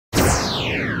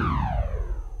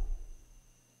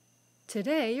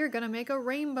Today you're going to make a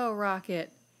rainbow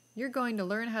rocket. You're going to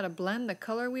learn how to blend the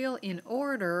color wheel in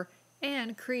order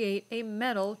and create a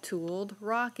metal tooled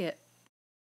rocket.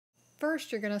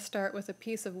 First, you're going to start with a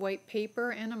piece of white paper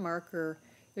and a marker.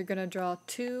 You're going to draw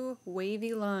two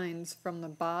wavy lines from the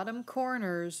bottom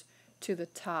corners to the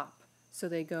top, so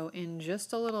they go in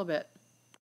just a little bit.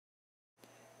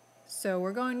 So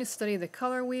we're going to study the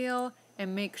color wheel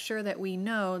and make sure that we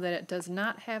know that it does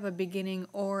not have a beginning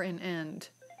or an end.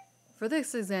 For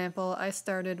this example, I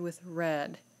started with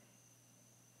red.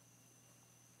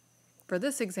 For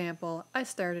this example, I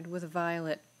started with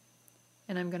violet,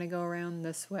 and I'm going to go around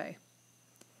this way.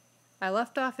 I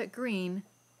left off at green,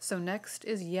 so next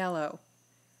is yellow.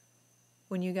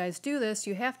 When you guys do this,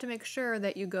 you have to make sure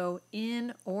that you go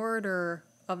in order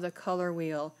of the color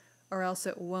wheel, or else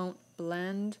it won't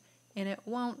blend and it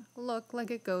won't look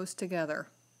like it goes together.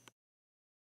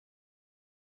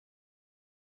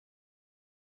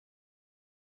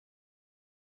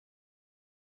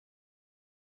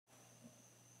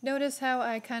 Notice how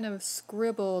I kind of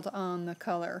scribbled on the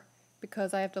color,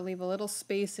 because I have to leave a little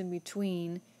space in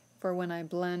between for when I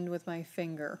blend with my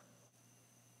finger.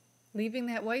 Leaving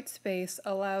that white space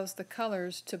allows the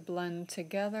colors to blend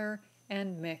together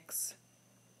and mix.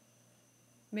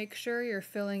 Make sure you're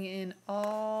filling in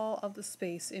all of the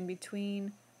space in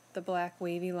between the black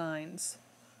wavy lines.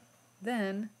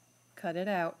 Then, cut it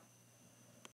out.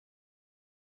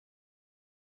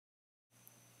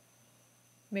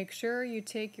 Make sure you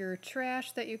take your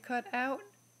trash that you cut out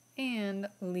and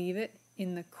leave it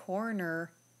in the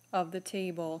corner of the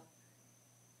table.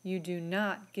 You do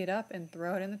not get up and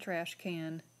throw it in the trash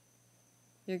can.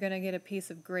 You're going to get a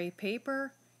piece of gray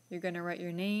paper. You're going to write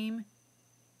your name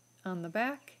on the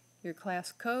back, your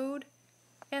class code,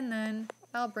 and then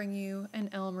I'll bring you an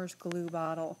Elmer's glue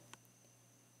bottle.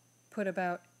 Put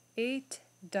about 8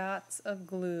 dots of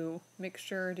glue. Make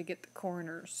sure to get the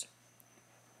corners.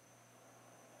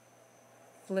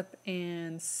 Flip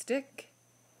and stick.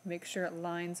 Make sure it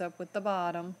lines up with the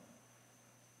bottom.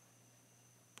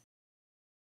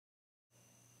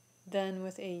 Then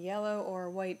with a yellow or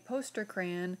white poster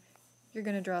crayon, you're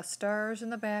going to draw stars in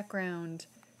the background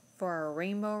for our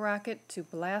rainbow rocket to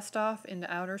blast off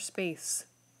into outer space.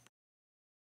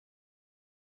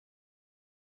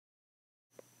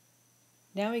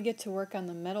 Now we get to work on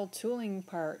the metal tooling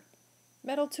part.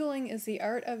 Metal tooling is the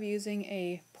art of using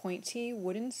a pointy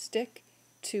wooden stick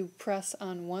to press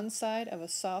on one side of a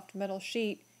soft metal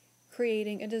sheet,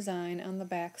 creating a design on the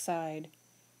back side.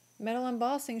 Metal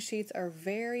embossing sheets are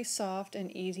very soft and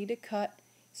easy to cut,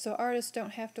 so artists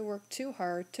don't have to work too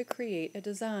hard to create a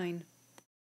design.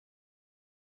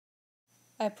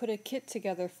 I put a kit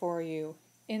together for you.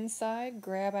 Inside,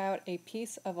 grab out a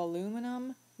piece of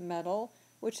aluminum metal,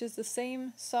 which is the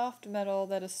same soft metal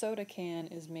that a soda can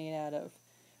is made out of.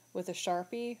 With a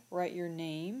Sharpie, write your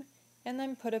name, and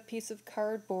then put a piece of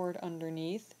cardboard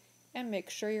underneath, and make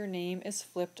sure your name is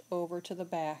flipped over to the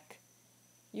back.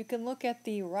 You can look at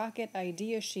the rocket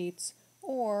idea sheets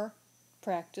or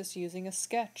practice using a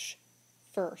sketch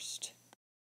first.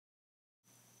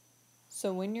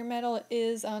 So when your metal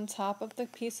is on top of the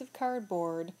piece of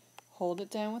cardboard, hold it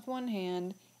down with one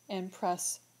hand and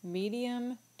press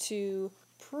medium to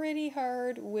pretty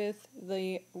hard with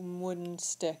the wooden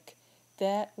stick.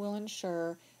 That will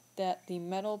ensure that the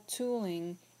metal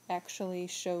tooling actually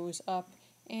shows up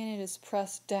and it is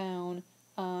pressed down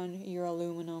on your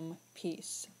aluminum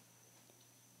piece.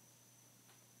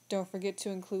 Don't forget to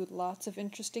include lots of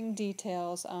interesting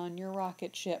details on your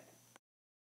rocket ship.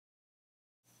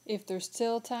 If there's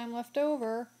still time left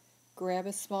over, grab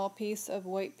a small piece of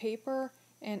white paper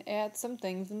and add some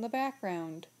things in the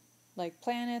background, like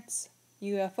planets,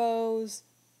 UFOs,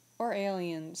 or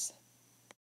aliens.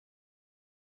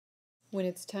 When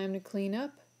it's time to clean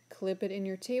up, clip it in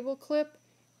your table clip,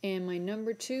 and my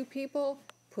number 2 people,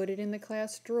 put it in the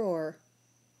class drawer.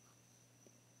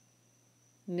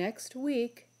 Next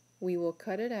week, we will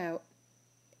cut it out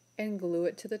and glue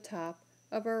it to the top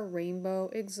of our rainbow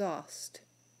exhaust.